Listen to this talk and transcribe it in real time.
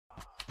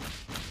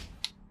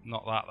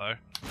Not that though.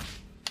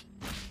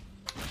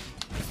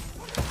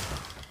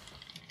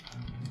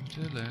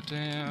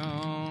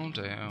 Down,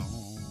 down.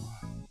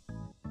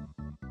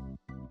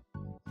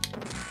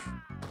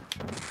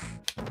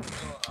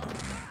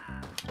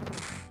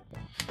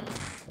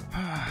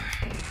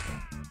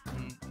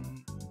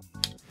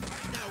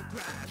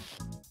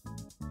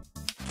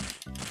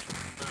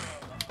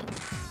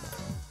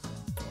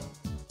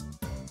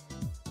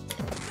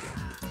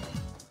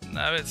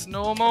 No, it's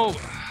normal.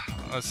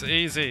 It's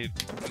easy.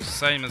 It's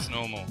same as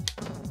normal.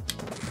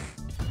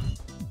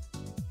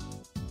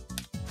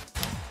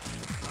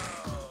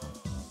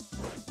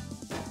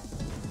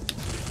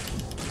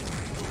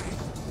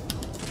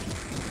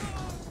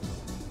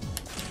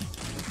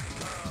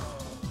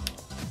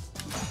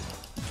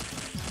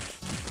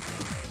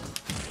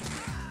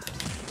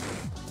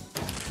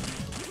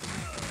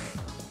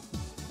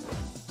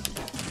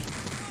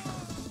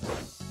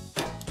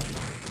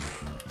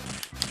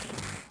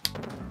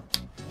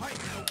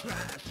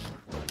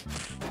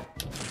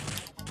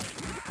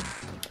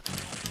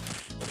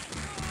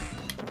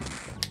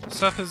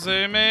 What's up,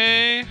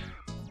 Azumi?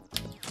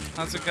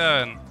 How's it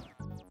going?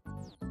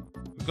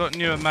 We've got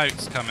new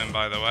emotes coming,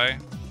 by the way.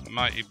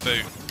 Mighty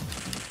boot.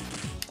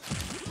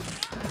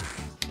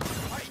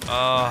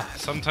 Ah,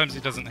 sometimes he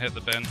doesn't hit the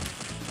bin.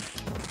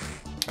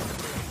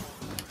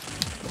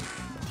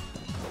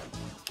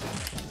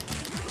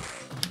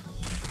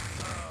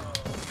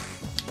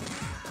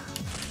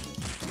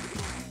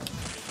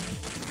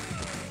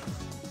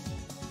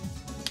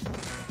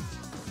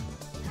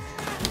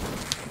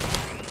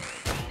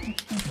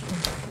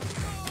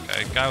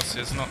 Gauss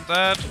is not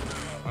dead.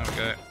 There we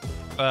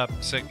go.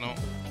 Signal.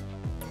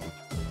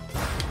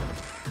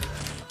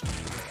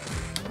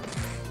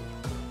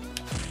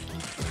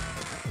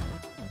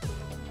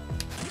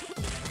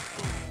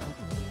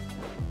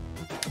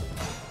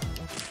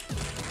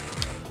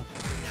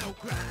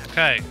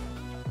 Okay.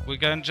 We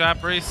going jab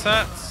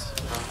resets?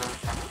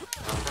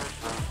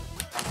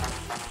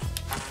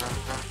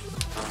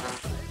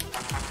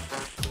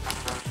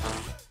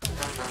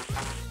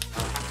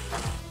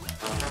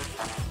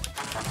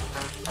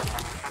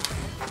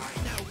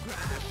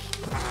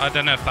 I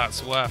don't know if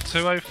that's worth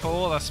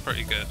 204, that's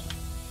pretty good.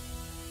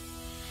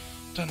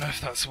 Don't know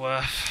if that's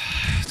worth.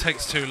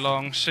 Takes too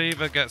long.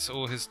 Shiva gets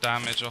all his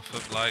damage off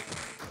of like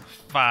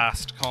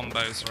fast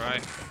combos,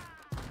 right?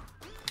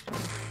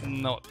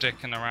 Not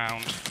dicking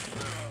around,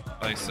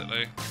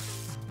 basically.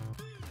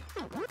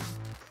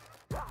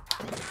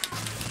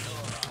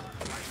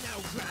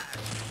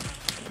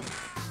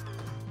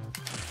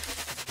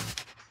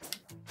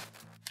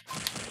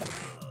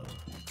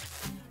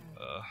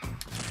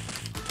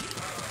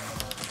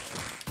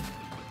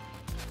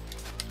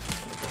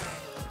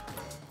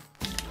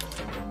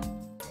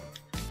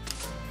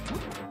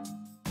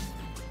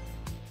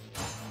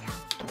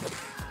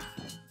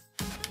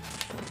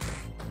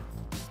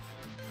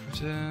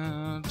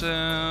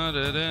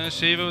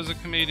 Shiva was a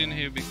comedian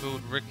who would be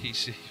called Ricky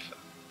Shiva.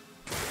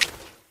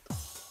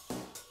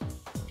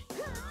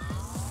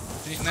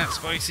 Eating that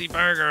spicy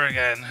burger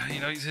again. He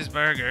likes his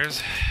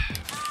burgers.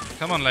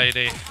 Come on,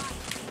 lady.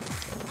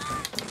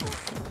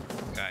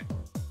 Okay.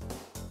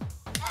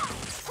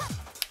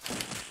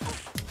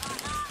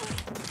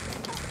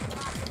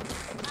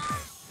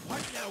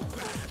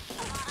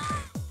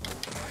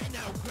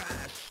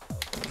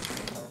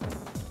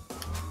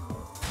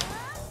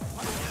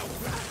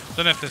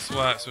 Don't know if this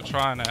works, we're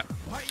trying it.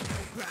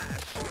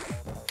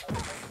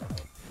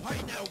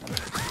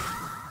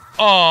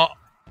 Oh!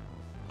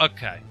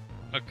 Okay.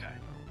 Okay.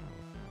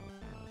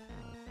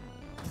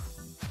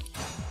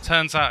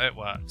 Turns out it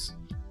works.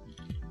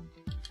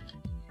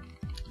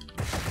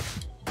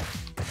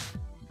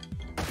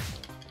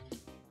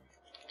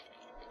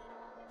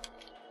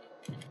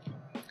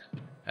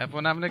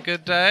 Everyone having a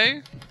good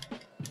day?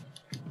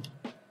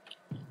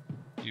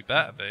 You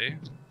better be.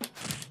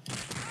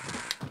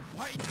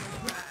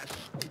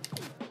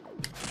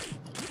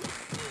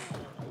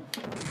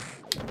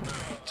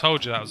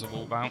 Told you that was a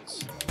wall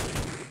bounce.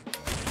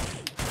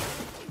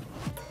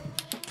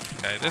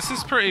 Okay, this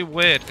is pretty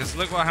weird because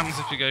look what happens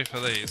if you go for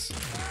these.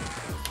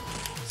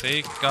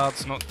 See,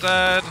 guard's not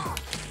dead.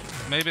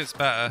 Maybe it's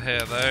better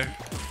here though.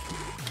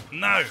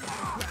 No!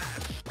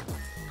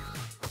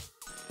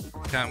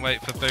 Can't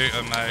wait for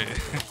Buddha, mate.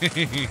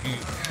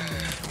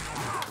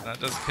 That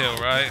does kill,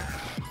 right?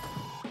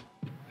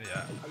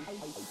 Yeah.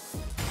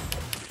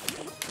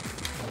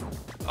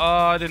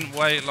 Oh, I didn't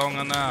wait long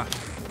enough.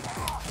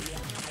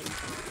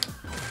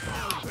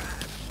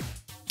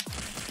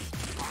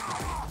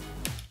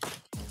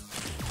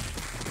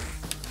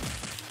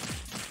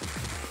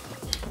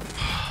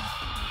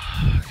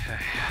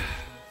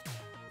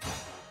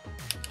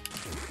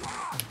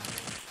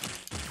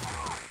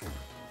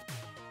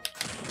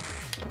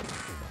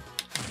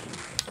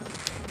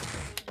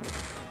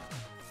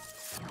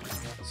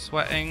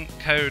 Sweating,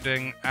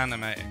 coding,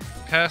 animating.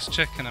 Cursed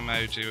chicken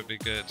emoji would be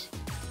good.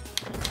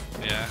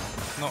 Yeah,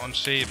 not on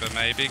Shiva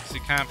maybe, because he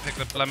can't pick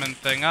the blemmin'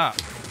 thing up.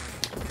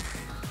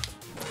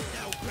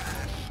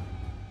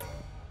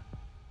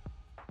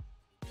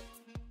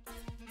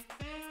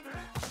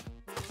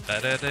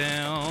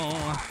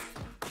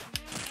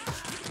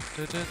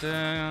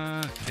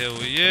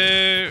 Kill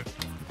you.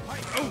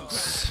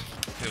 Oops.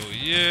 Kill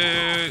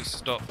you.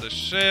 Stop the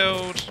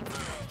shield.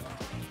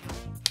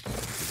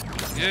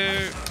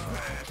 You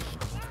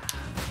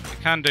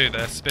can do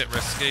this, a bit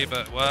risky,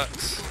 but it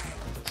works.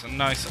 It's a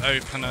nice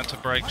opener to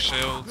break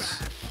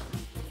shields.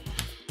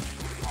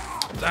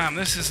 Damn,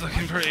 this is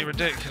looking pretty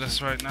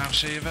ridiculous right now,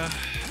 Shiva.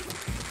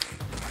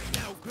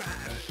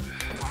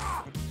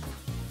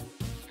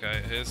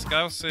 Okay, here's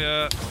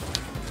Galcia.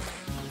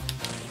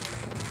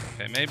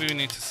 Okay, maybe we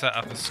need to set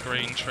up a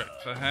screen trick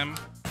for him.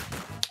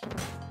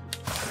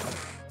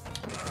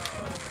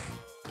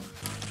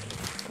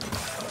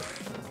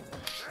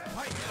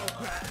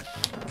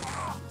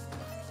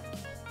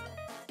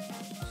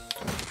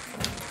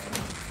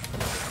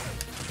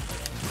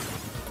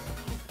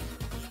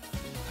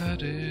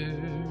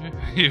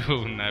 You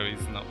all know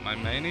he's not my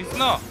main. He's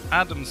not.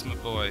 Adam's my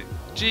boy.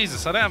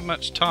 Jesus, I don't have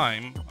much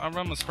time. Our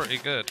run was pretty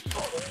good.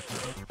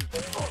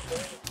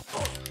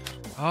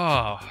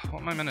 Oh,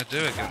 what am I meant to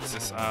do against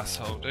this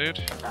asshole,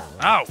 dude?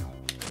 Ow!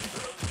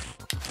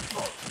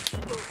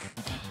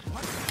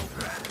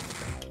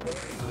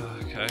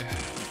 Okay.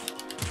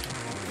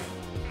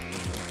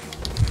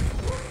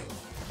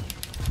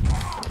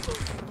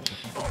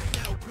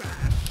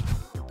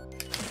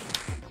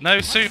 No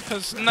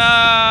supers.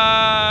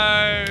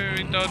 No!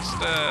 He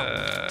dodged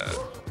it.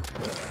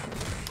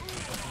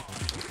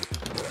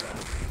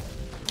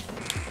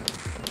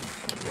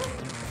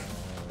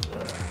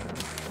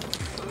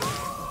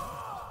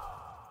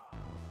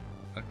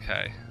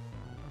 Okay.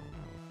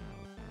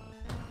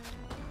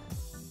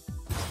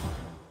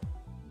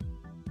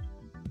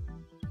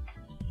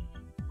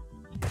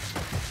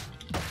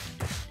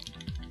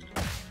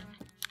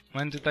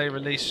 When did they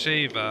release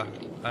Shiva?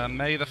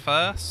 May the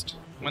 1st?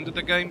 When did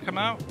the game come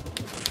out?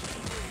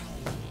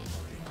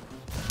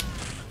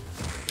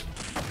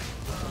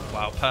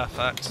 Wow,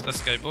 perfect.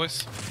 Let's go,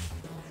 boys.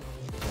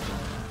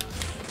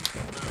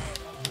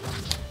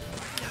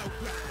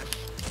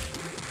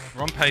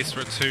 We're on pace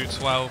for a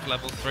 212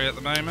 level 3 at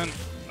the moment.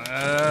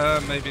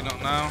 Maybe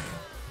not now.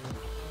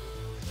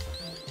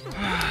 Okay.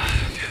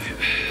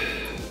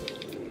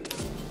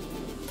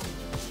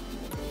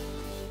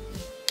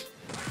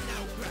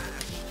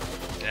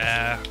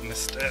 Yeah,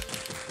 missed it.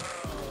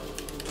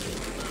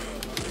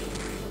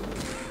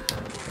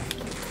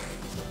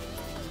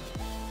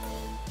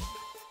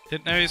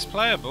 Didn't know he's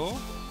playable.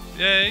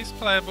 Yeah, he's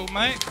playable,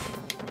 mate.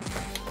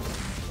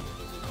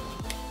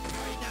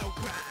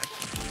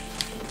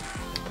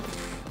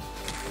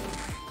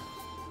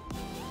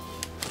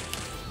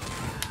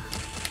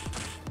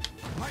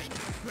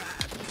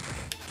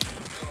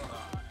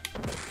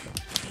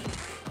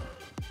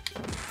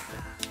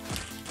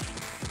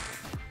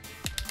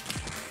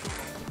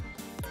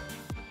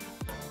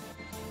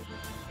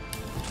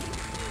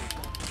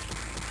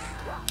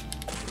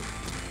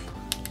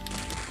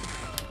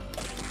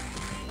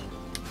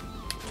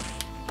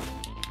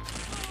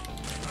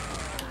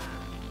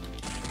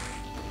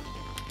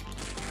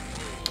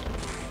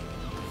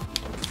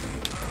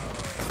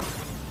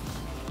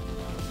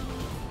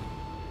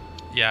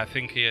 Yeah, I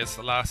think he is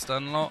the last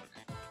unlock.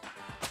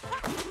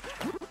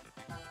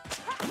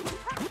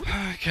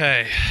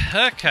 Okay,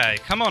 okay,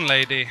 come on,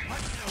 lady.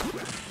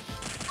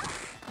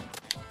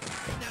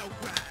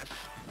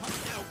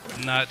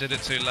 No, did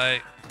it too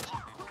late.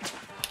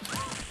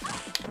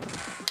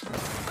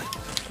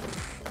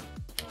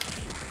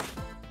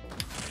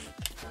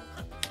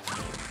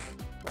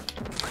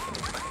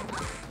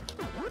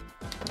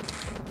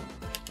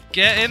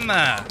 Get in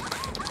there.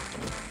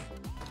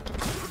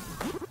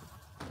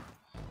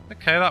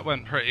 Okay, that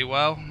went pretty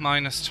well.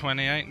 Minus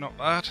 28, not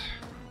bad.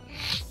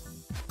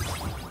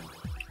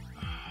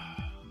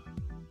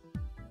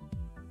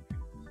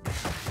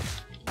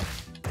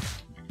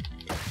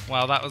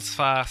 Wow, that was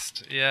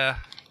fast. Yeah.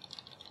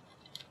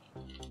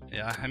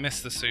 Yeah, I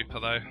missed the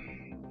super though.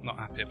 Not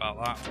happy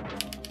about that.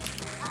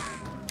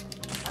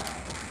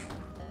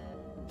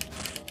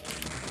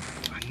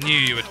 I knew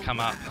you would come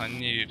up. I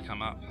knew you'd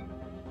come up.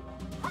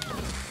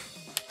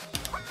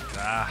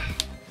 Ah.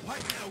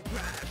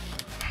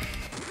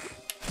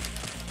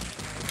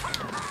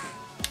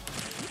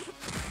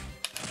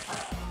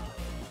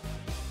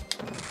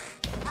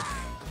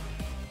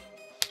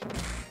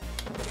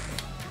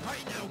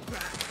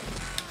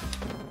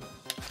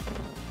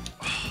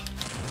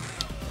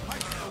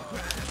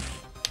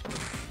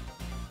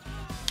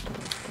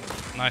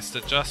 Nice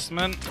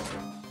adjustment.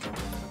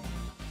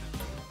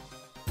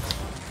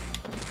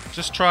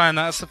 Just trying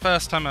that. It's the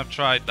first time I've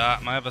tried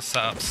that. My other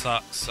setup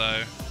sucks, so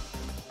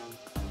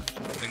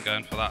I've been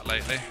going for that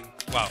lately.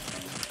 Well,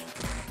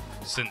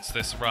 since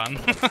this run.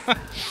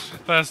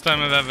 First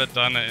time I've ever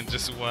done it, it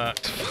just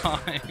worked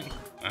fine.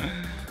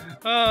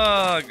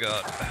 Oh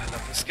god, I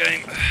love this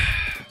game.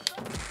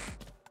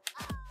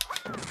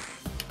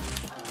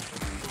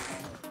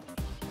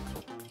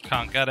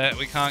 Can't get it,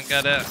 we can't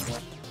get it.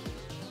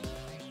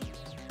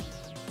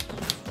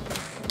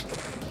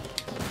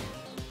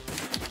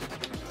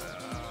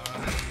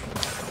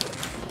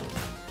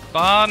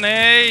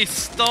 Barney,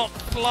 stop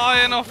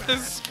flying off the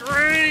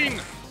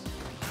screen!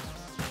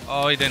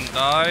 Oh, he didn't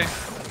die.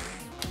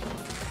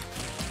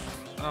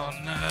 Oh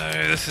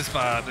no, this is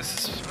bad.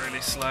 This is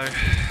really slow.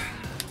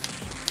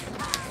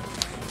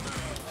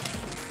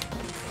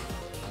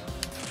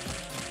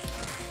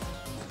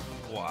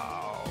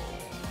 Wow.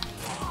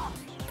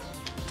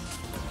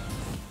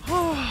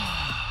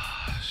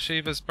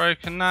 Shiva's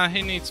broken now.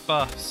 He needs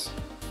buffs.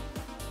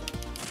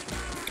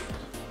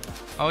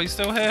 Oh, he's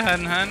still here,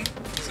 Hen Hen.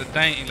 It's a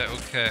dainty little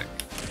kick.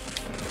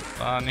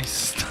 Barney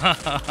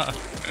stuck.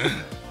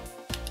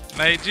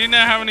 Mate, do you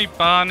know how many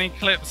Barney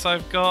clips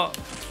I've got?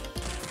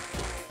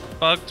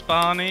 Bugged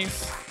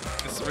Barneys?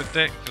 It's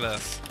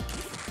ridiculous.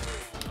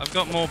 I've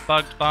got more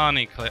bugged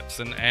Barney clips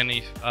than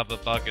any other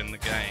bug in the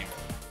game.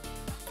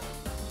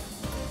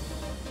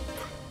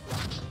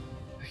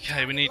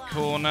 Okay, we need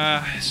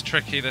corner. It's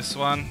tricky, this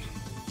one.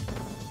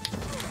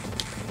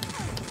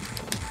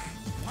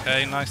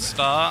 Okay, nice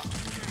start.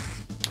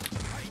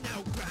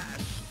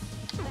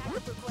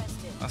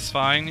 That's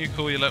fine, you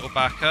call your little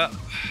backup.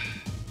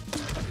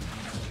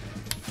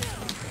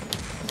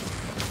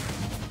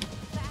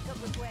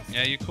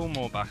 Yeah, you call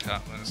more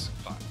backup, that's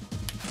fine.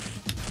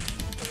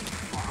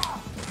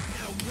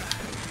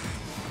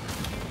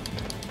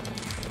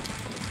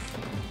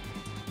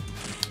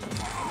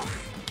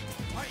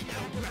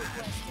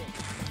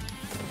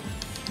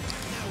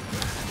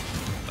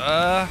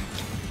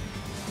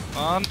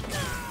 On.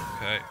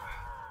 Okay.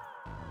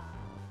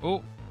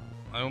 Oh,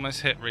 I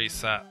almost hit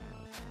reset.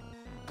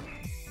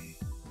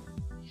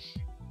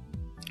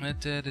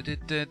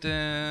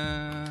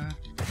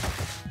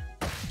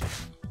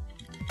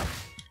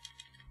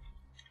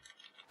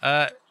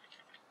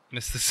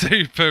 Mr.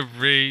 Super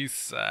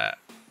Reset.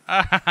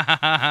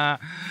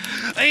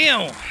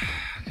 Ew.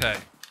 Okay,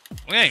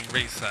 we ain't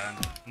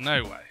resetting.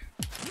 No way.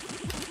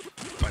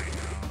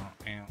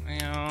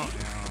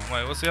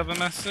 Wait, what's the other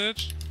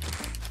message?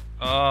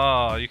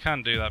 Oh, you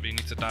can do that, but you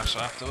need to dash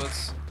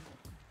afterwards.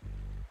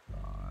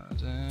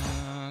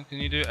 Can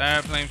you do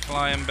airplane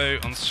flying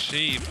boot on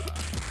Shiva?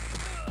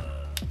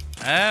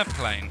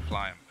 Airplane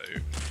flying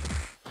boot.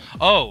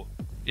 Oh,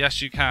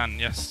 yes you can.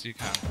 Yes you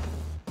can.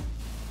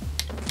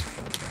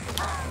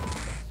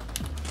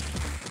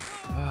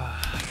 Oh,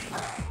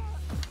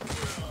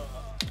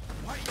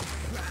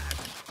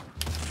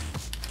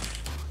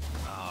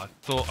 I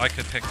thought I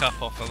could pick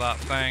up off of that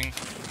thing.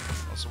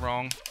 I was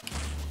wrong.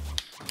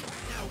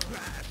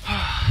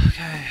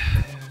 Okay,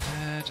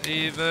 dead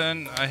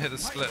even. I hit the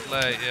split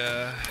late,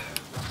 yeah.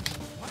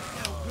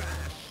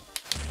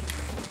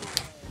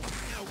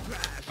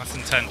 That's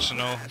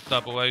intentional.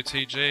 Double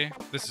OTG.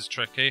 This is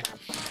tricky.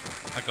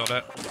 I got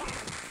it.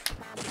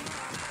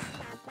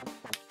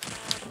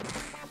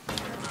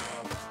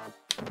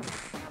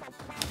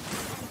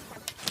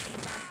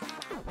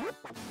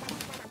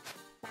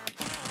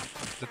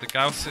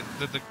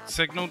 Did the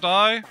signal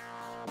die?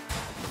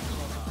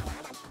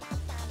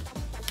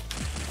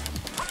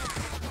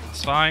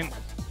 It's fine.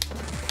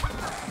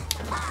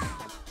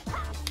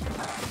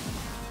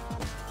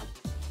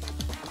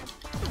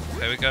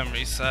 Okay, we go and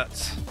reset.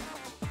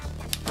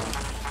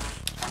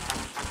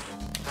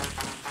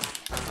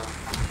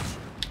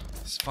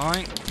 It's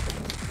fine.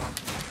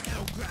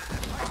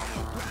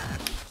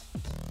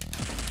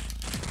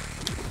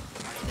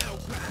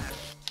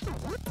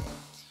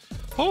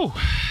 Oh.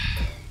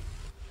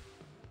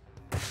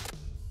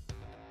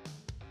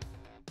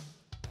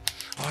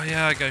 Oh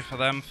yeah, I go for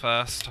them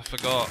first. I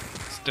forgot.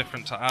 It's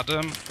different to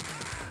Adam.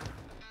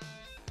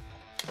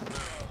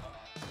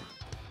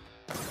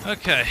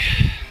 Okay.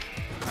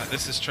 Right,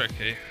 this is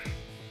tricky.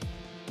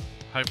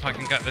 Hope I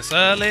can get this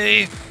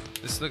early.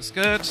 This looks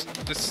good.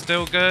 This is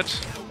still good.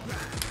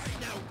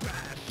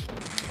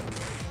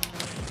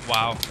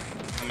 Wow.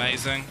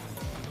 Amazing.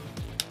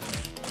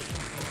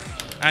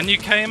 And you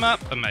came up?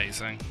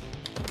 Amazing.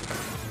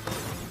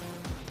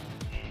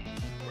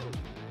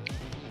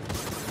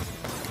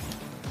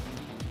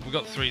 We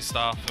got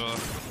 3-star for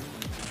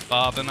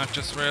Barben, I've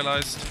just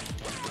realised.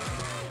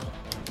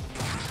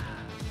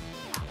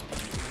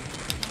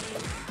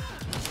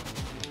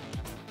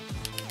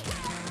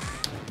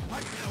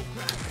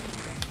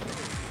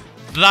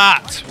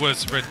 That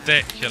was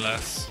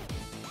ridiculous.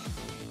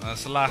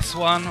 That's the last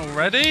one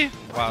already?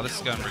 Wow, this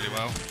is going really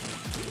well.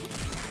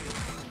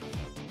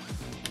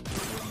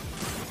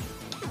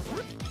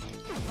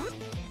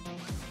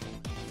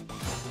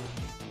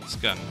 It's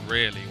going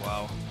really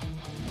well.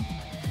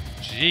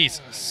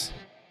 Jesus.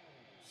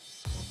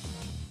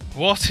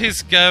 What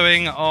is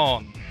going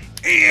on?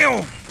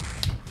 Ew!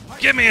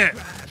 Give me it!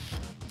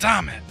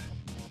 Damn it!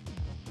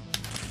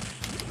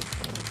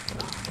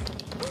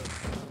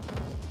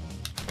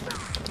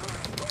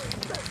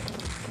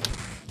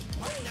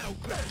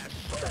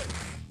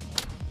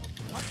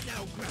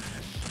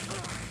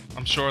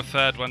 I'm sure a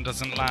third one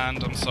doesn't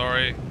land, I'm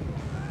sorry.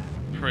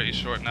 Pretty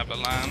sure it never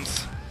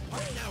lands.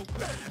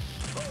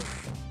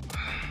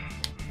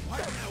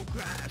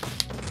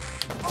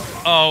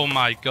 Oh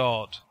my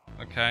god.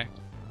 Okay.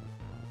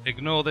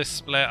 Ignore this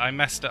split. I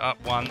messed it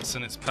up once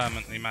and it's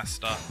permanently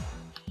messed up.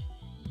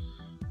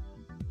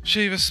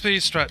 Shiva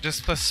speed strat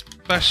just for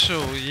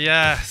special,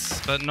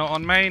 yes, but not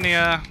on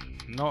Mania.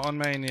 Not on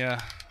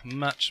Mania.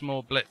 Much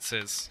more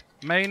blitzes.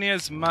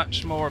 Mania's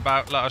much more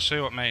about. Look, I'll show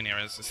you what Mania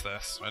is. It's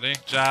this. Ready?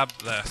 Jab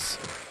this.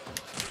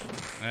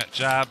 Yeah,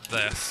 jab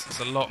this. It's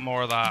a lot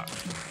more of that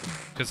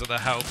because of the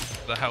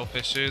health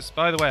issues.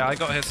 By the way, I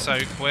got here so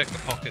quick. The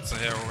pockets are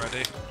here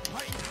already.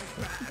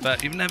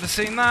 But you've never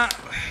seen that.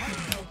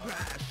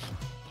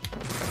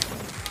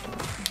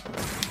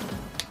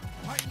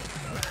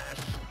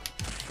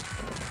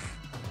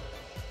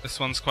 This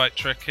one's quite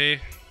tricky.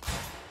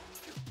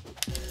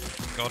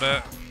 Got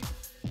it.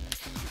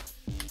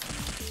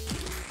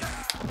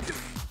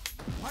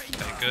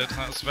 Okay, good.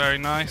 That was very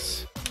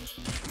nice.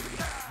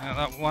 Yeah,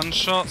 that one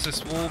shots.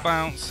 This wall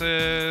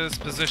bounces.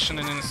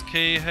 Positioning is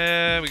key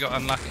here. We got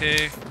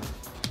unlucky.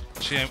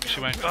 She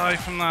won't die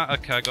from that.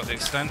 Okay, I got the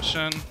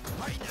extension.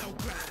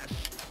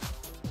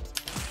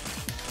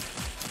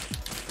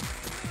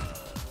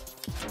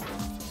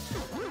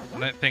 I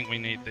don't think we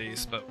need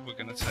these, but we're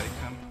going to take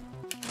them.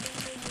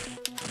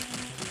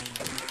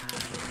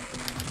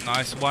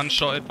 Nice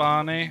one-shotted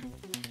Barney.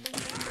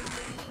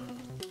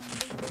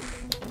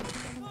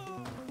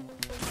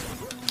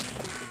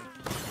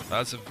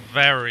 That's a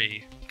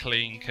very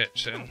clean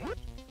kitchen.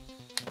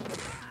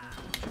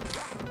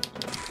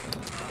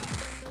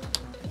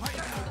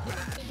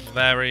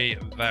 Very,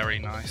 very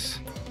nice.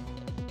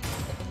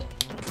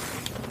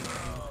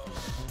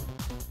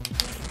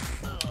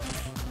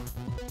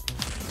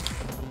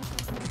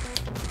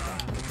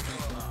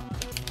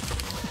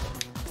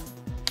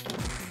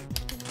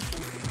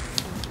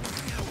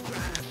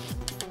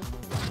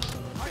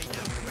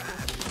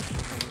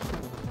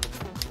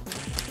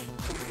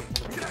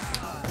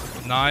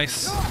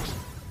 Nice.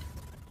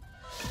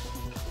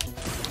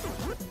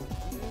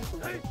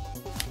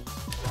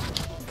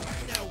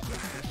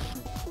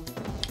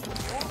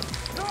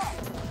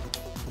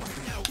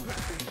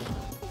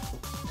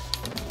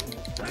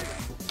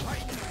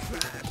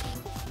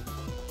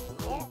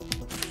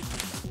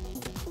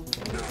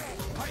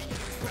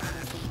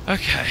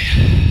 Okay.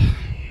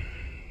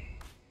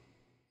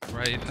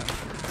 Raven.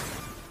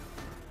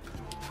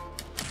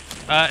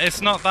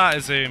 It's not that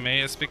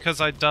Izumi, it's because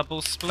I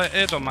double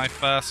splitted on my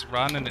first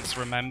run and it's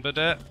remembered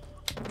it.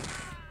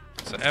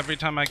 So every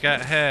time I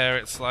get here,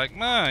 it's like,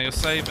 no, you're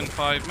saving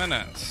 5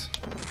 minutes.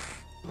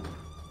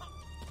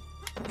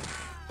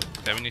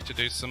 Okay, we need to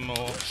do some more.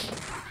 Okay.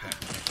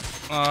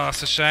 Oh,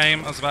 it's a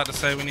shame. I was about to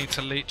say we need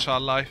to leech our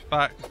life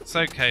back. It's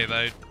okay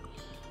though.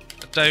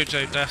 A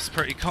dojo death's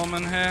pretty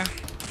common here.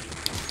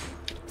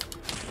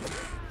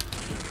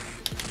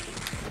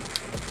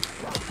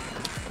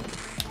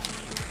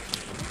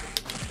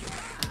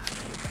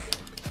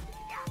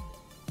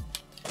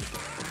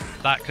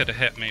 That could have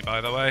hit me, by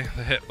the way.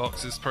 The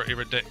hitbox is pretty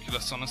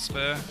ridiculous on a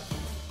spear.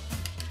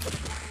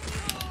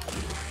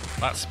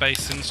 That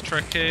spacing's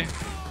tricky.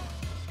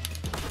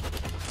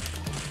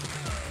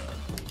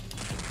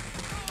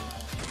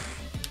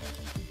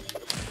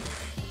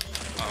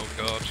 Oh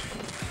god.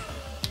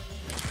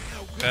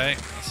 Okay,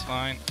 that's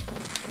fine.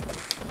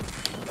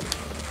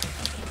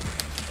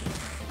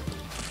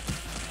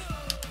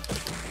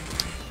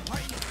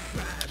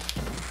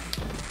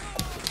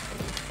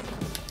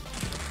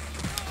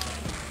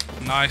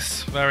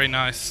 Nice, very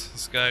nice.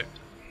 Let's go.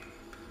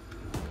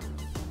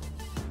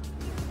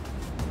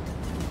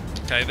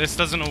 Okay, this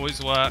doesn't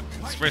always work.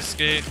 It's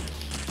risky. Okay,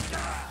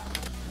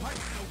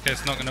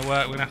 it's not going to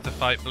work. We're going to have to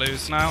fight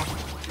blues now.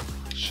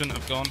 Shouldn't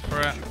have gone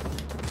for it.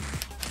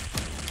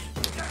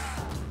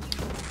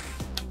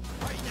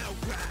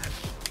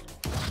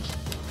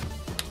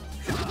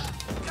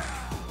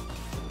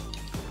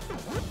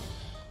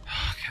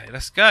 Okay,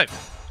 let's go.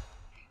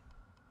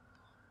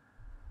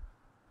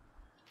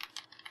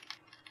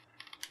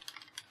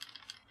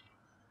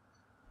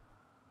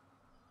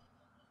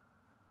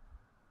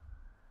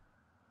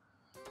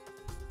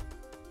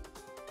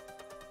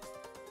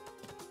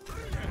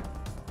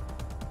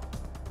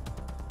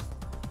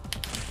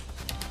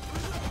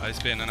 Oh, he's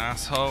being an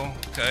asshole.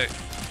 Okay.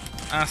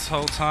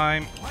 Asshole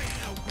time.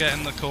 Get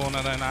in the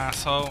corner then,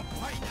 asshole.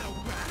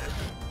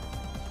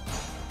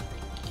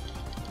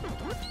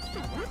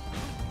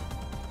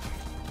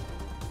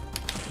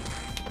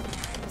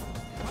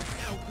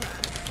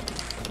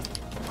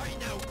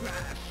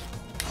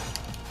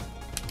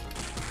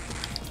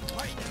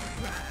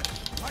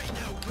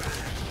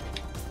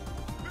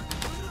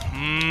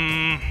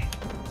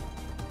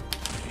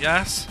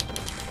 Yes.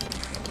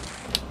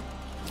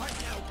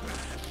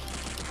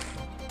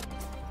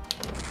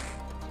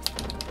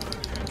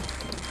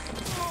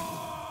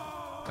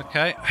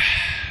 Okay.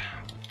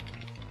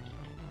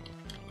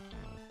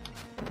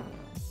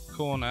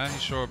 Corner, you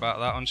sure about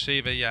that? On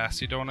Shiva,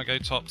 yes. You don't want to go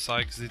top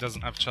side because he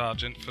doesn't have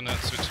charge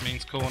infinites, which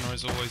means corner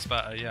is always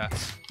better,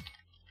 yes.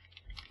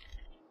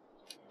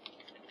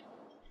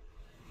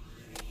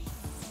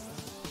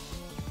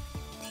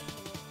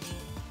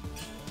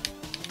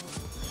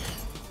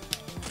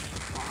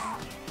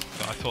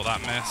 But I thought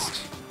that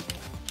missed.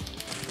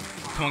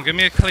 Come on, give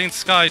me a clean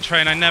sky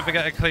train. I never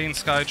get a clean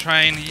sky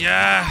train.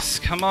 Yes,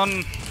 come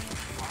on.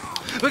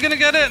 We're gonna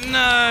get it!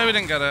 No, we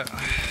didn't get it.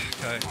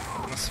 Okay,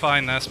 that's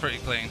fine, that's pretty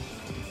clean.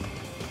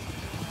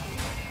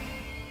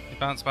 He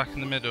bounced back in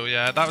the middle,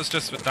 yeah, that was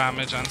just for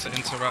damage and to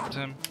interrupt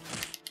him.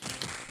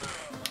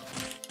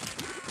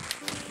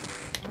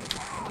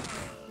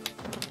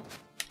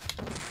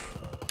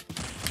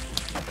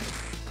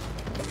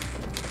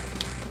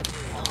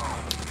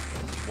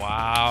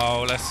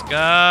 Wow, let's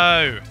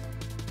go!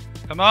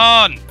 Come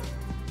on!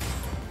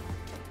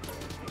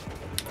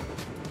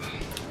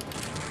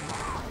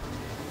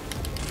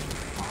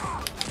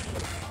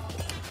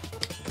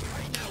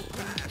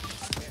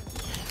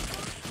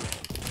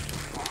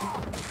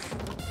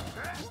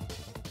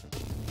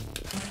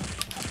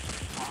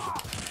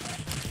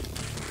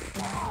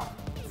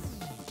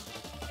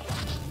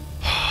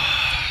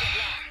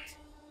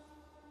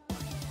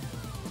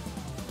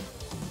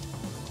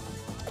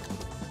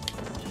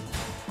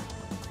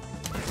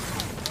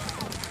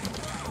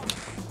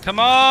 Come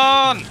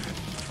on!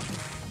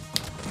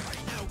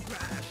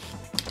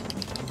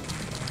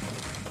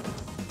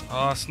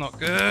 Oh, that's not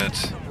good.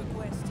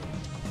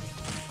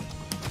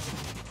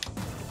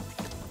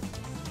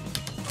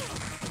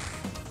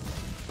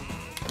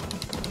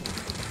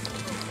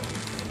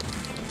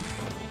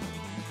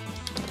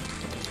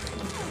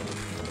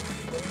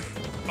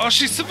 Oh,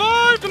 she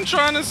survived! I'm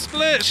trying to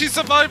split. She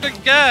survived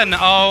again!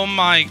 Oh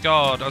my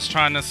god, I was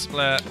trying to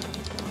split.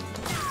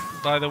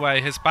 By the way,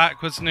 his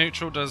backwards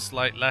neutral does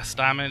like less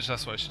damage,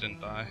 that's why she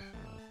didn't die.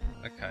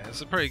 Okay,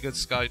 it's a pretty good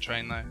Sky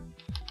Train though.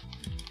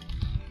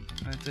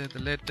 I did the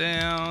lid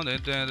down,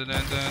 speedrun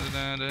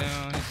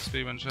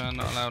turn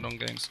not allowed on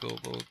game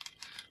scoreboard.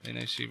 They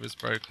know Shiva's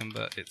broken,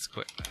 but it's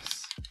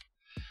quickness.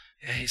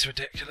 Yeah, he's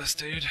ridiculous,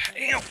 dude.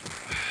 Ew.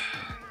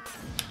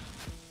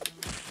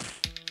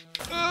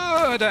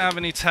 I don't have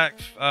any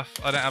tech. I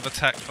don't have a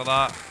tech for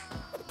that.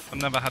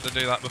 I've never had to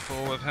do that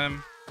before with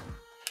him.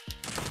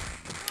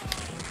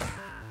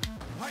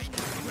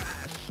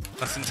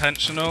 That's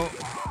intentional.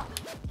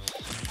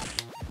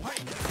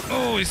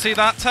 Oh, you see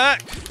that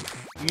tech?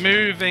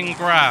 Moving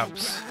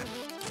grabs.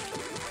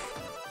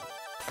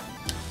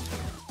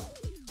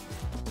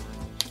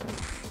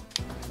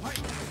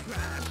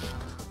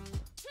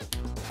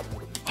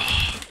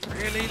 Oh,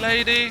 really,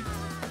 lady?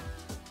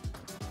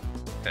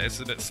 Okay, it's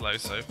a bit slow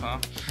so far.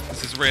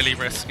 This is really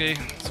risky.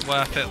 It's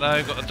worth it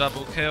though, got a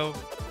double kill.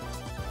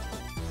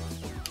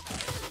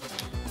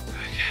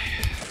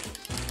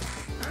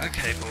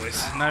 Okay,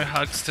 boys, no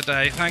hugs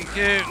today, thank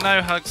you.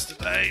 No hugs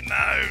today, no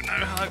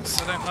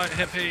hugs. I don't like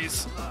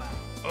hippies.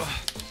 Ugh.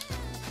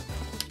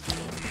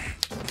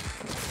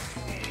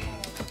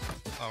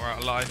 Oh, we're out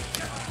of life.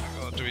 Oh my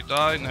god, do we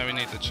die? No, we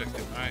need the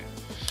chicken, right?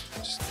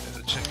 Just get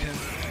the chicken.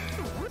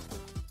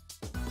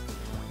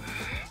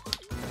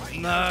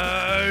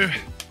 No!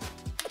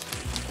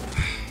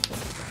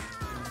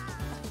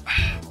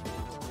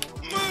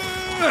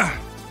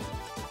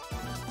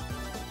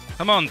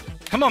 Come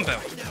on, Bill.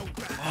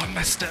 Oh, I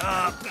messed it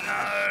up.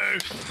 No.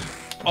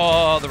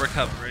 Oh, the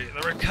recovery.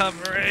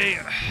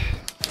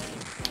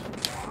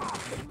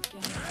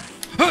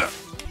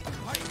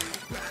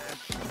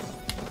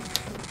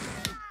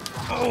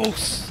 Oh.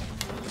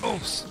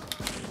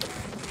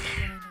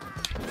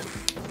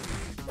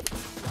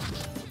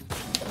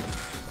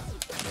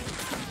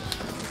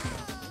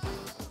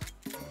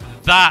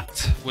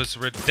 That was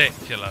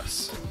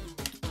ridiculous.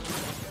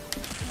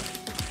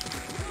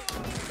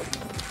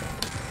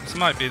 This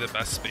might be the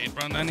best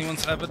speedrun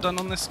anyone's ever done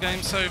on this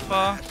game so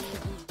far.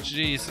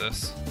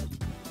 Jesus.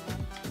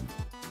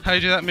 How do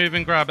you do that move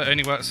and grab? It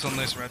only works on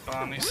those red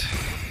barnies.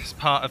 It's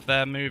part of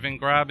their move and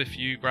grab. If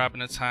you grab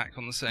an attack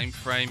on the same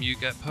frame, you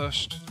get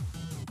pushed.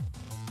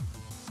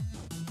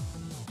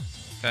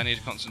 Okay, I need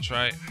to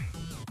concentrate.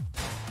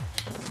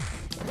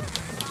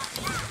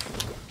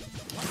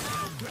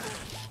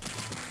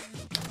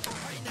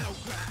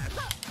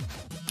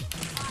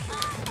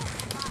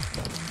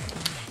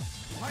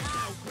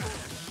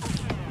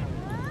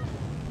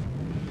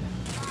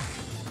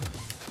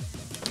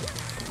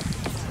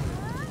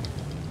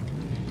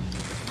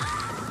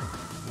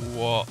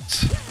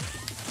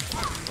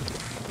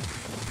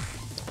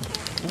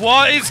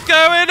 What is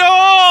going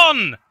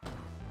on?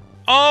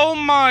 Oh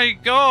my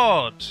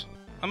god.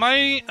 Am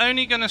I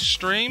only gonna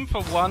stream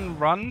for one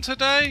run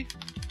today?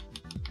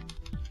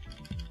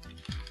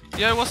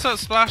 Yo, what's up,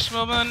 Splash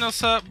Woman?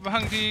 What's up,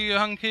 Hunky? I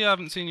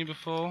haven't seen you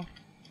before.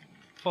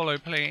 Follow,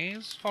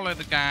 please. Follow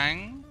the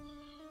gang.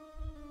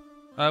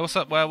 What's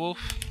up, Werewolf?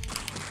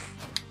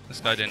 This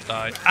guy didn't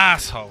die.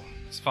 Asshole.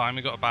 It's fine,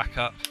 we got a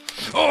backup.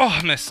 Oh,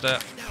 I missed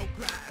it.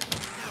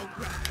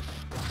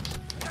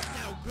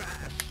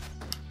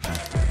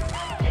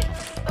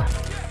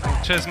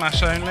 Cheers,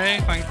 Mash only.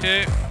 Thank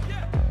you.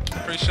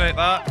 Appreciate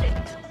that.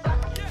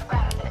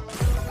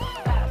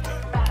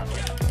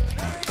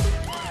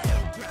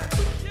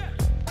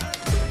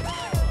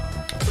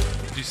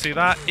 Did you see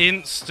that?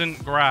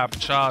 Instant grab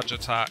charge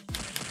attack.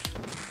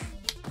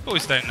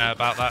 Boys don't know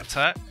about that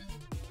tech.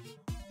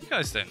 You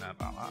guys don't know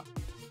about that.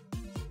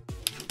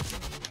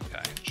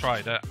 Okay,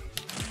 tried it.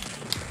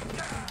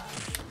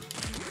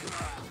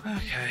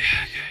 Okay.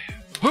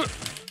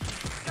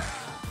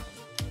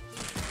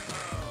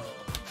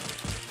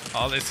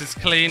 Oh, this is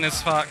clean as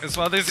fuck as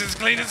well. This is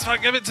clean as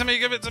fuck. Give it to me.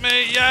 Give it to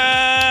me.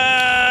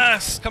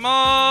 Yes! Come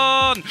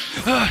on!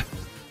 Ow.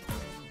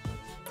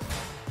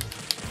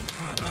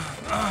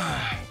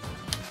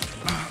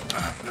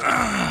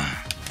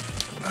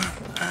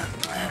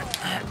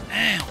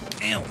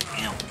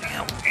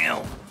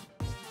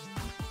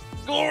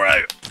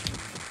 Goro!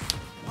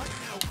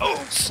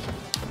 Oh!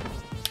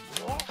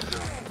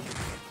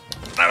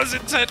 That was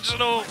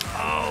intentional!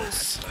 Oh!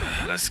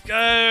 Let's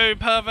go!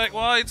 Perfect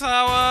white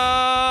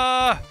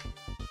tower!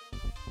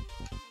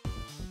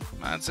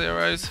 Mad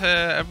Zero's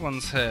here.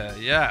 Everyone's here.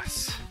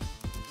 Yes.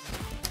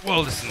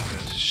 Whoa, this isn't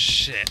good.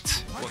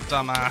 Shit. What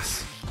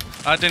dumbass.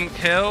 I didn't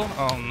kill?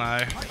 Oh no.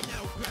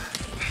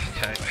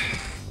 Okay.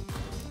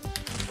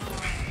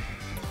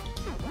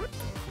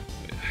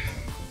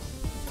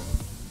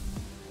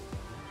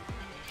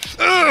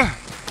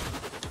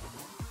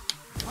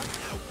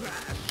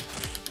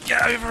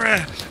 Get over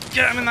here!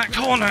 Get him in that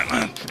corner!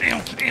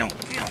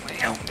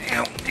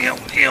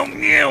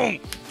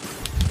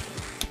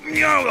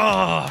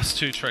 Oh, it's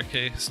too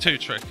tricky. It's too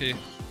tricky.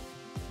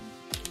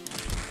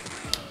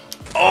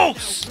 Oh!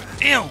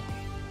 Ew!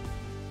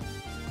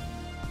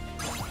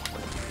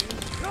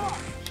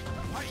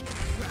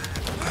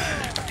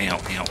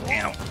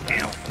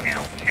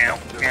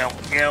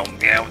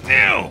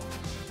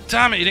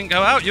 Damn it, you didn't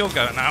go out, you're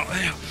going out.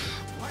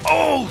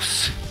 Oh!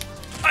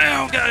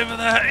 Ew, get over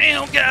there!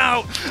 Ew, get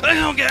out!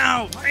 Ew, get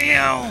out!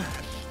 Ew!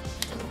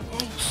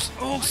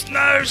 Oh,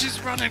 no, she's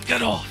running,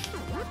 get off!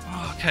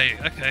 Oh, okay,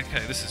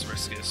 this is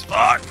risky as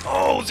fuck.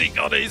 Oh, he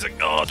got it, he's a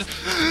god!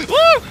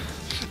 Woo!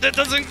 That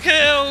doesn't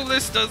kill,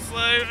 this does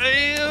though.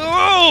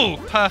 Ew!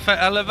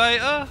 Perfect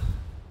elevator.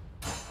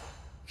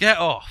 Get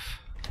off.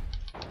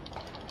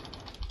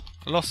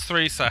 I lost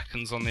 3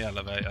 seconds on the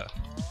elevator.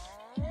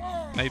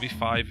 Maybe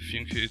 5 if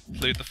you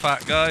include the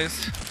fat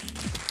guys.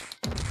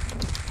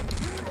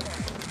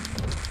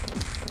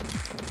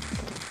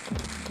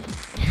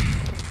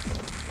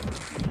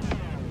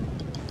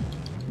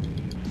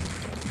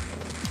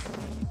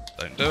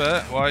 Don't do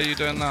it. Why are you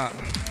doing that?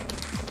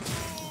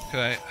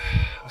 Okay,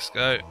 let's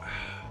go.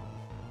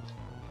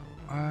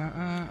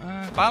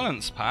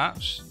 Balance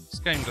patch? This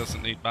game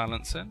doesn't need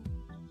balancing.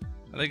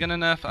 Are they gonna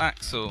nerf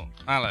Axel?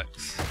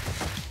 Alex?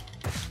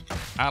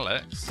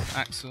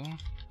 Axel?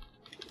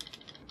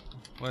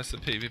 Where's the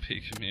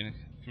PvP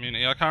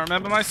community? I can't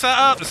remember my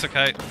setup! It's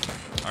okay.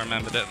 I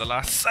remembered it at the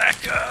last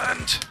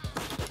second!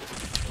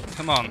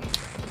 Come on.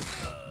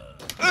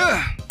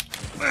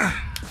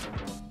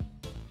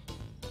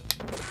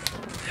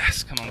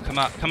 Yes, come on,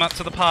 come up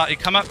to the party,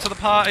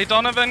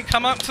 Donovan,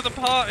 come up to the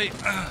party!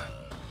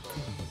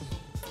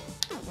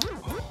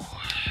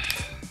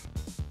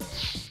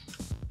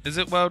 Is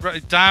it world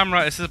record? Damn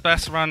right, this is the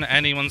best run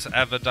anyone's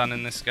ever done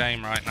in this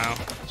game right now.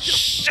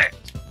 Shit!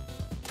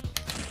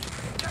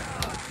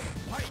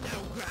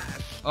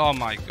 Oh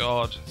my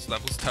god, this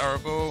level's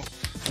terrible.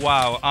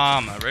 Wow,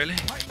 armor, really?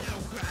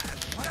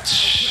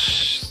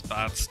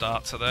 Bad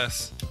start to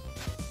this.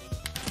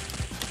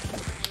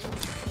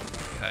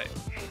 Okay.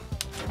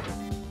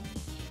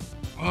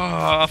 Oh,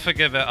 I'll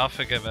forgive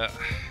it.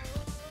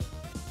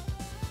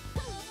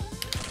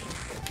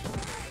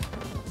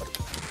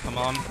 Come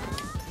on.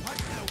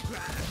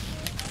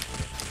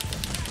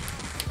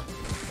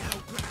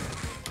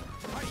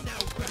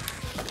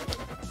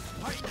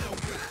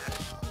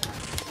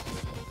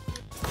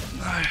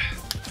 No.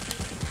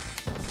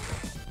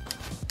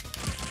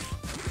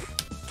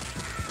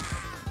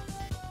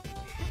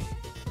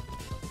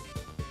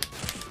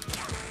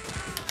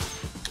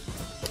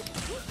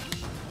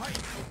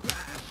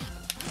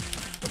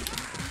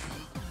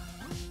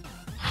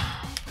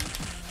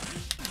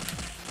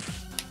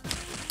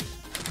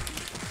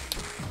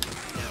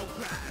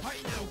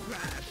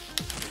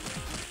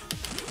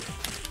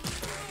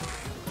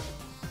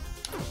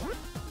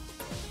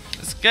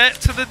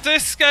 Get to the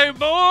disco,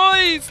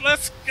 boys!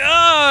 Let's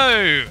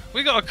go!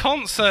 We got a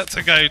concert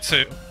to go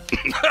to.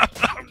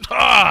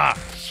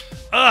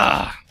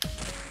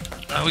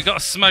 We got to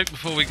smoke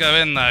before we go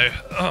in, though.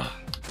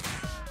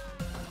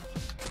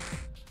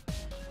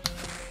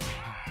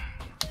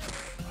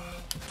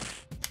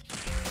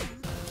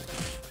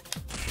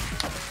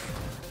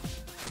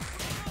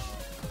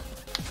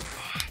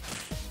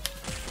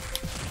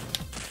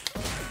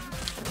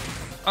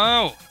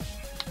 Oh!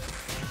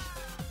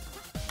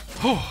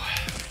 Whew.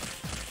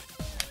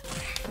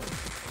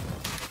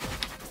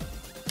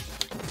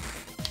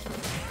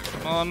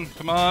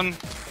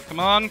 Come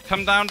on,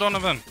 come down,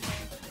 Donovan.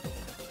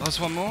 There's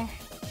one more.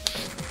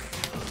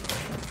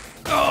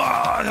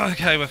 Oh,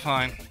 okay, we're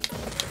fine.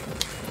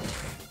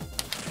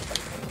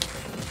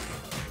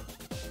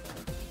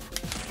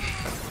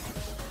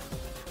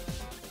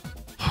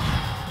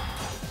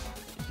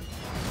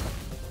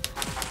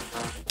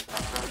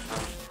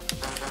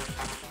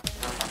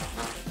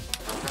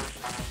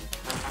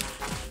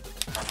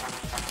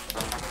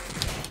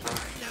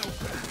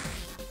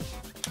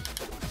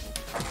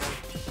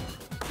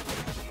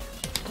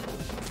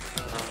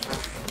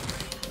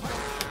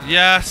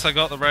 Yes, I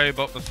got the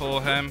robot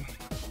before him.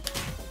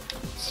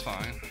 It's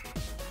fine.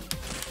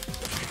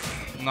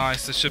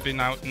 Nice, there should be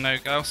no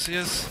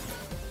Gaussias.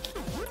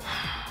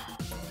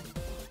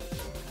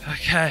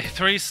 Okay,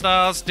 3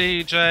 stars,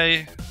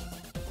 DJ.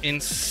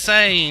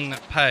 Insane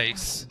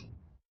pace.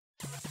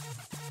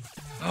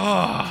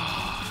 Oh.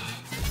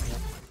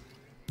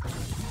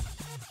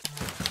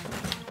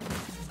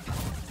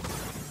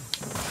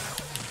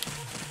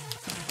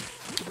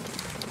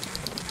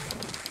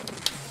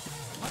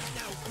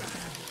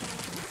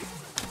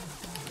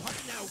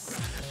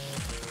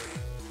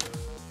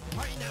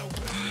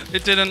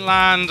 It didn't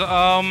land.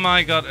 Oh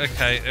my god.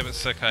 Okay,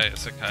 it's okay.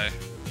 It's okay.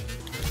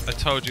 I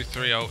told you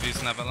 3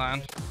 ulties never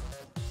land.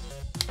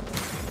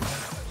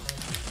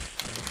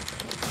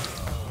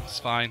 It's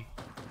fine.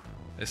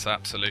 It's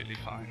absolutely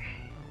fine.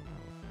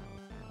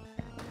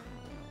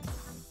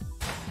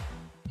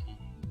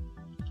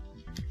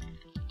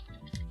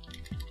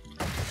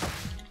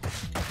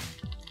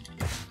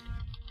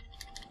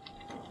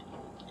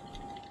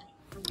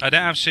 I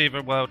don't have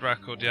Shiva world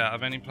record yet.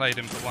 I've only played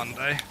him for 1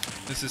 day.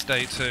 This is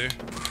day 2.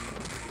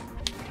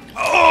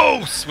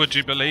 Oh! Would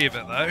you believe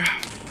it though?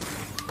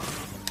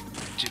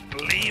 Would you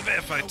believe it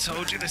if I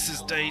told you this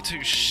is day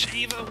 2?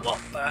 Shiva, what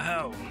the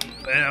hell?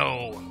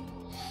 Bill!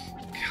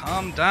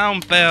 Calm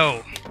down,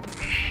 Bill!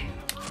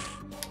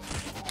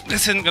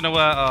 This isn't gonna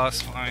work. Oh,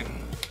 it's fine.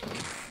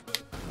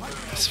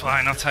 It's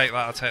fine, I'll take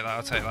that, I'll take that,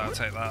 I'll take that, I'll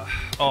take that.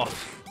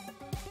 Off.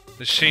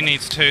 She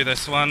needs 2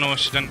 this one, or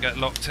she doesn't get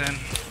locked in.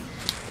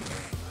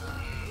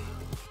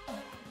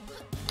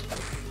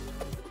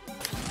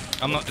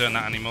 I'm not doing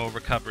that anymore,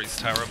 recovery's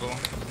terrible.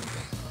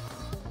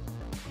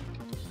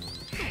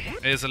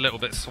 It is a little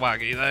bit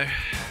swaggy though.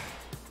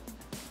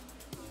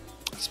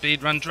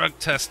 Speedrun drug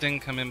testing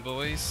coming,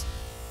 boys.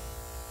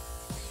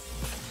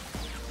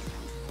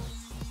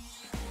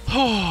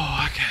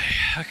 Oh,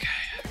 okay, okay.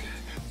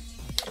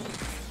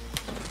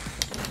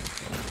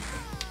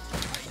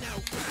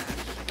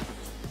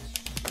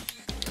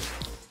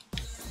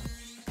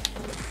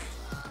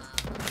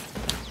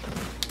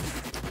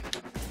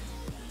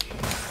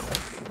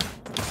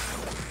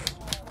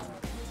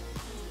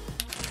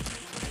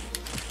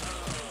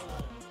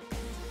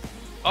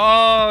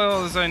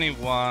 Oh, there's only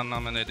one.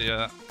 I'm an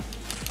idiot.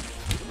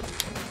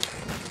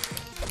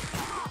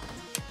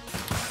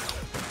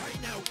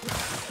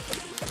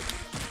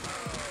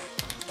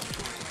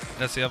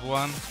 There's the other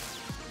one.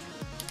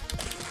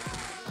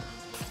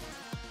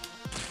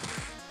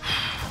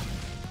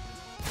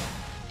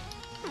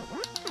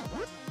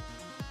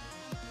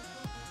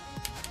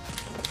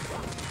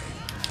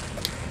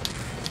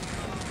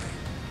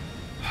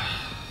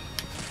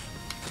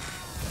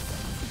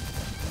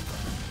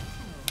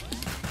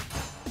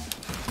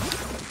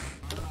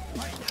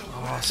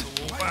 Oh, it's a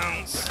wall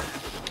bounce.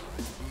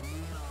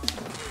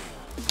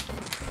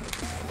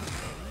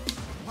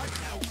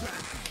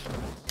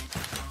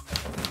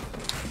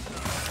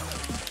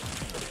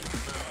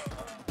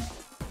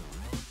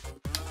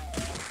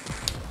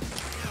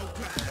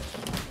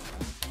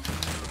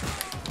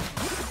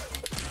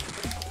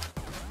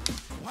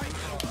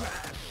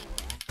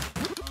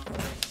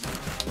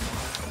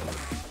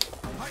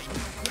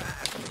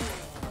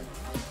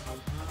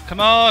 Come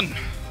on!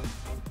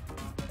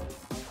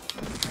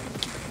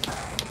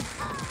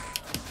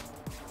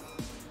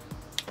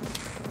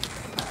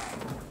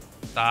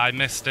 I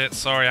missed it.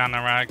 Sorry,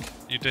 Anurag.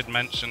 You did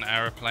mention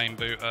aeroplane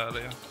boot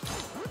earlier.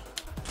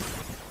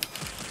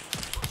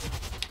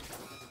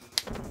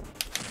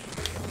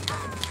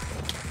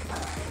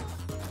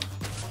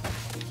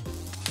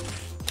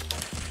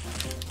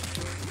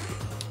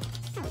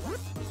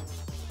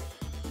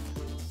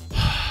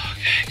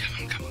 Okay, come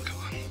on, come on, come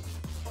on.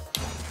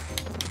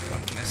 I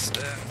missed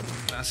it.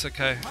 That's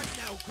okay.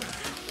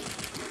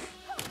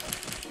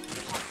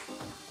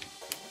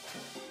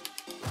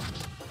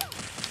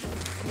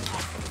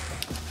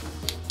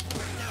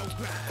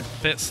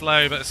 Bit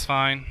slow, but it's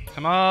fine.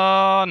 Come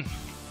on!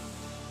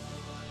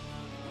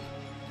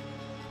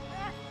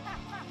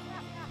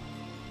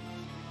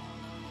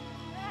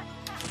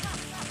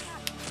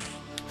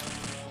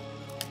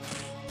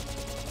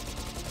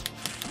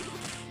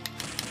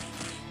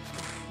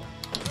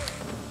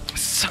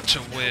 Such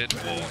a weird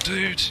wall,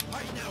 dude.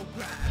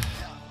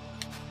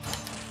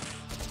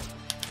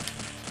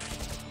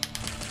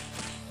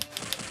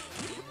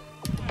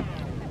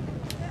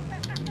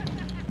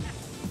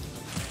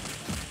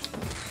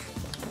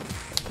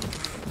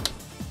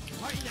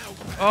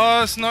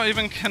 Oh, it's not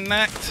even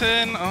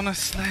connecting,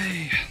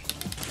 honestly.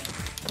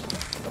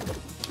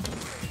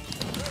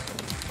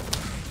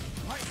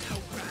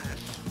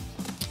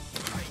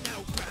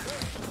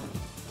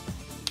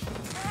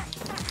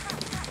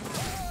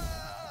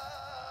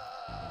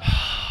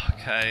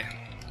 Okay.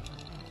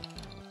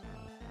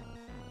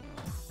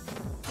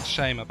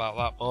 Shame about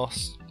that,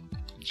 boss.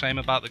 Shame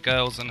about the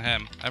girls and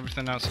him.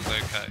 Everything else is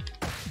okay.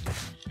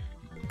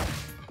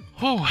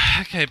 Whew,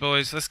 okay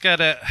boys, let's get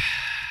it.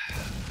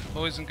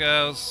 Boys and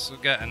girls,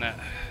 we're getting it.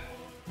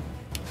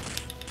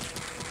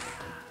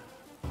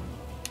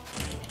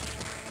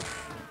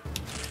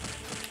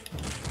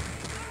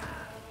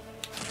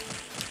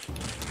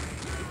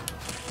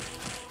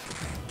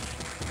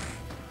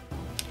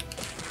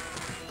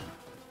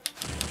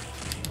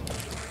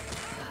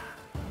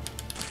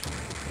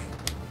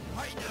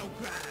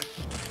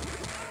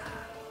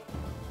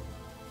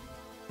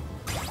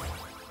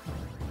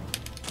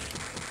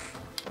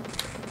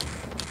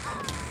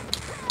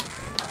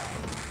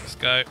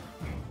 Go.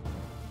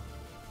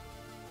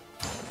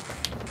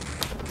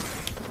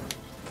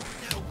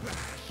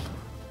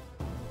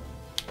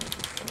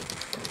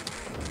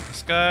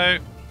 Let's go.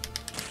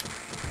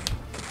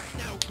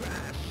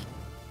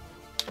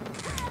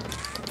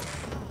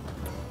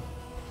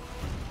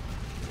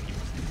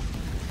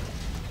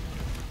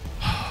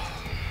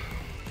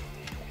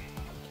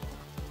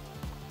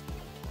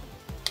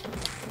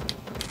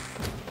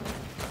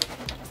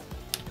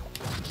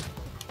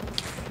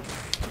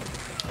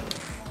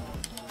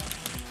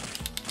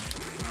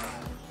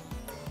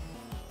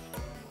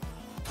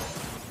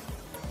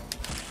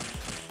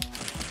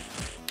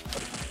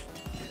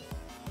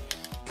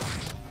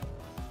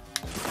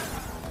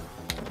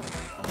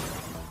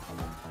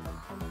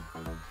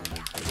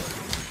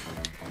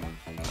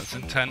 That's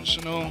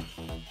intentional.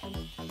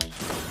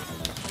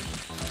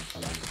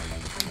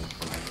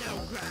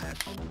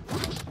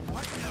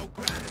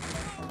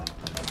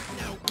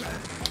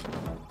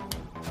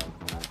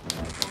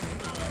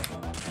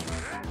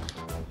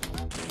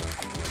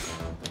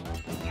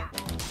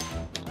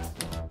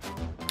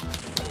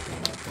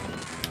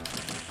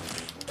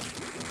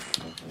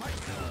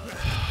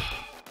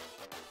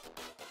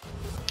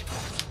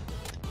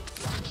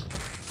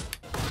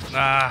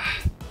 Ah.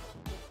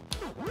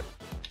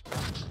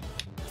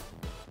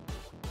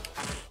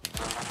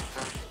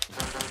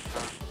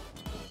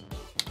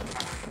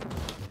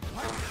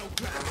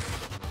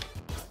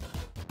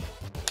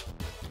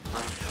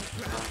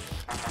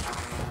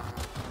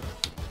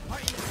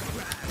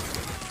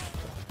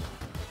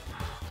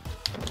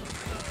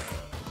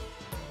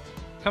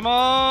 Come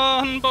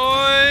on,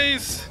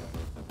 boys!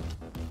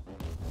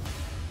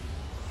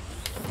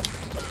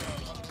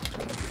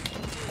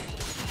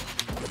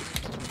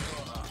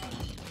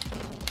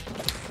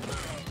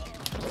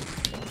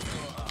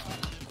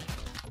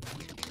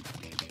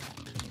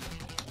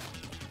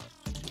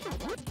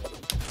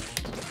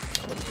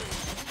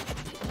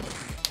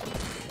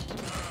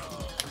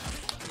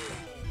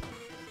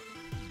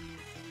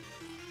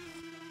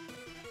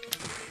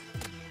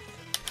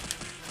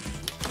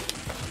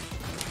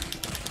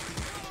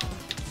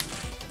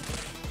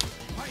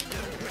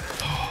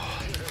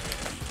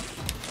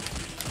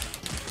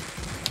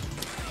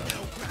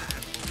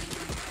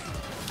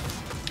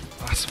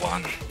 Last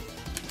one.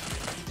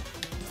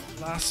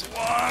 Last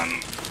one.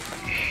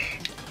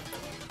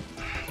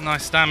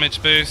 Nice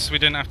damage boost. We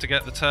didn't have to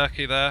get the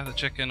turkey there, the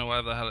chicken or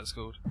whatever the hell it's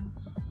called.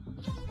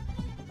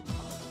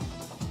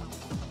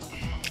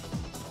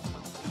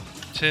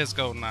 Cheers,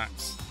 Golden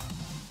Axe.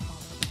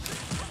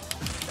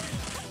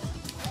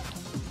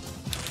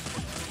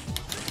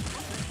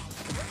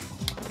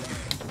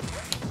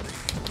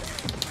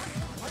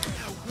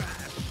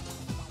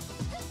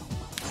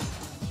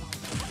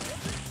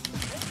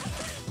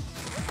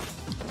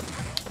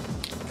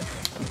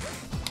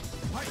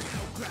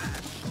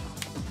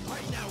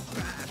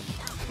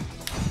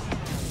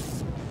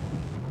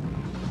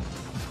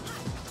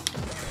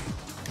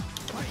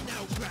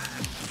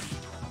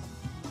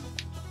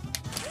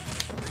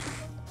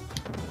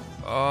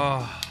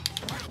 Oh,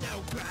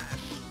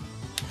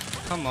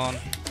 come on.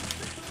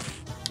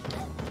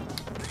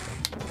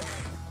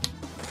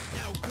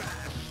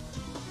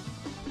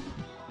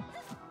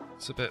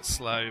 It's a bit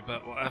slow,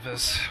 but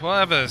whatever's.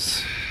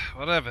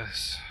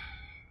 Whatever's.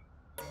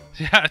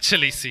 He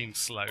actually seems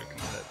slow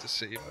compared to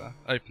Shiva.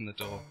 Open the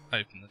door.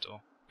 Open the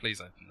door.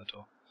 Please open the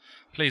door.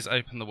 Please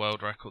open the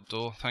world record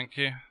door. Thank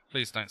you.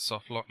 Please don't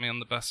soft lock me on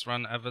the best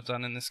run ever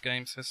done in this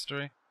game's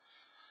history.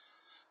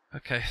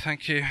 Okay,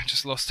 thank you.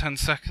 Just lost 10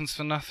 seconds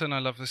for nothing. I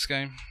love this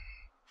game.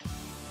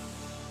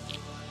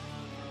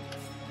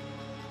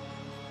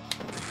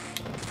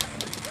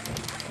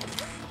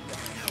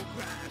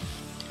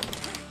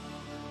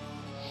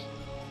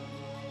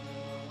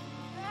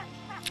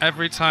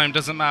 Every time,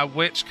 doesn't matter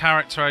which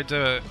character I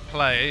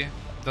play,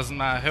 doesn't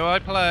matter who I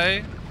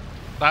play,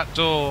 that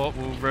door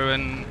will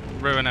ruin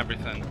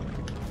everything.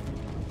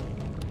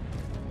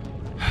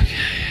 Okay.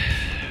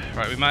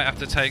 Right, we might have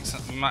to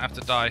we might have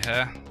to die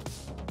here.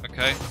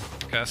 Okay,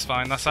 that's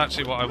fine. That's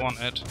actually what I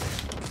wanted.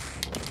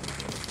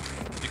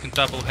 You can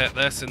double hit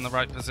this in the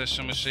right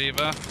position with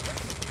Shiva.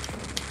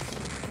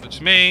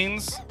 Which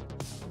means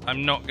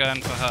I'm not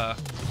going for her.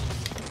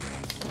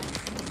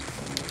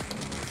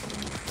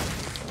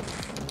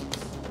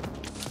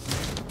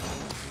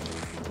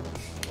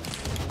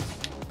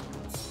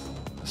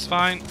 It's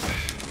fine.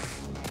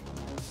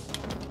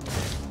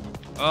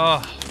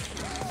 Oh.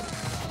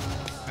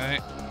 Okay.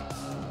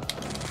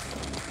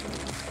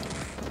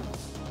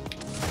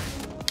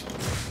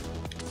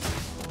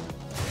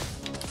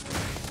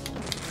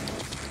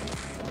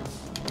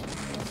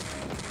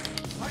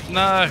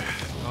 No!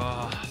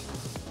 Oh.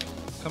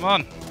 Come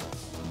on!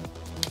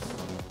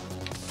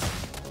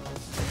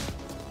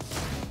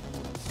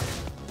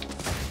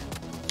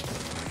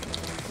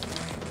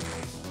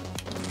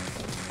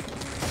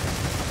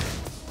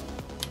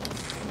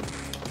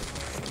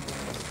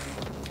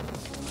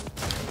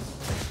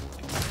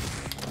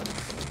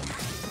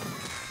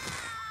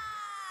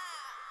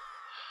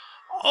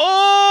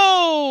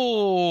 Oh!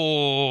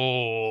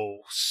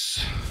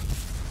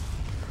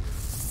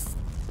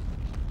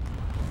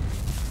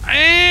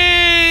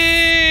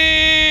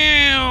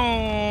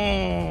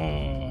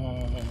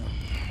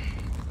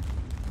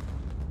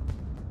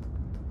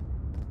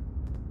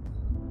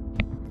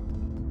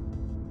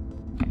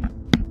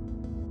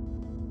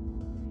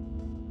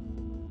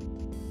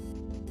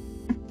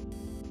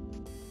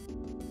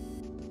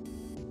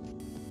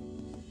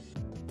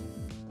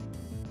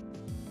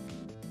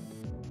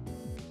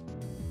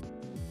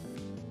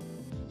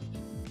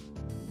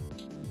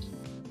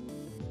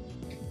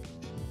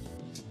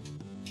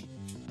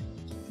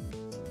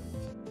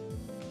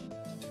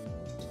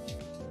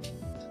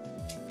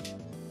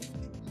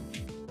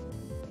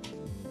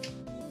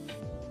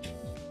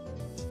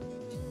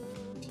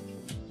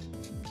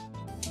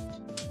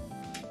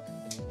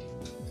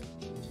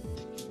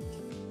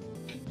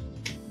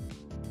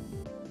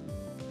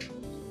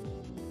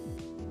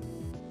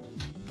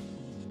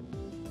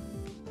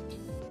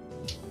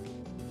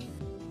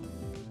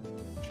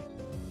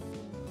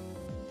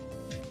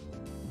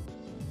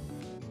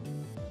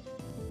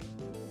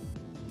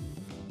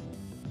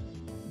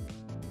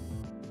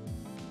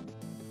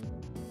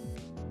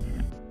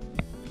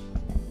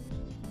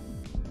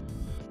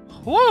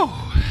 Woo!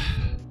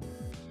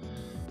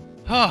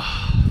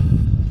 Oh.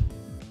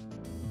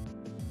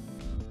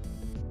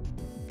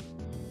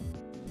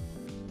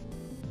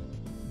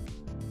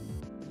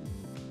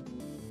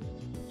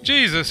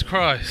 Jesus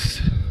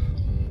Christ.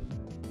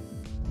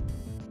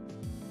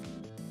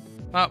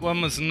 That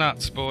one was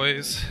nuts,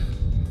 boys.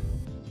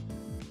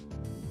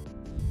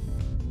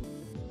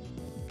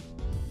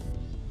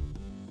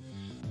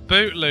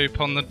 Boot loop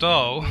on the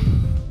doll.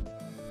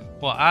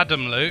 What,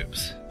 Adam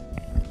loops?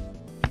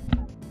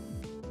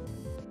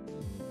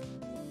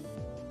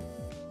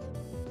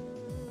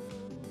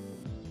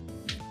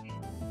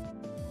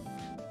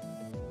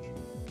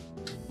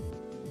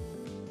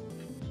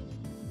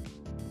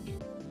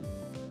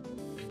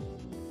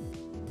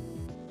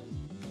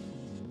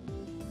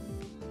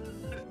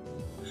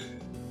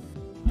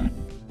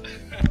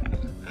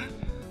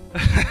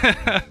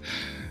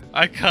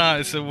 I can't,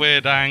 it's a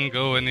weird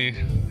angle and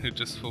he'd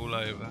just fall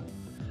over.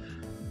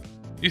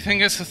 You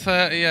think it's a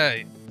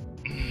 38?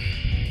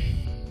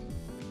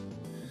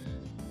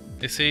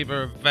 It's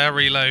either a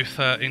very low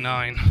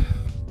 39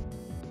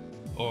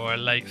 or a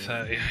late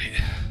 38.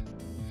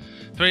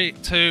 3,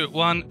 2,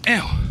 1,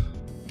 ew!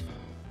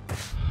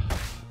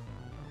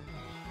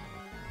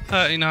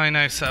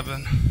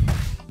 39.07.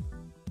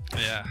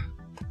 Yeah.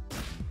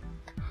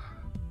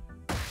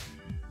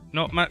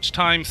 Not much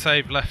time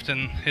saved left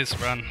in his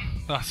run,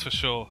 that's for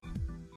sure.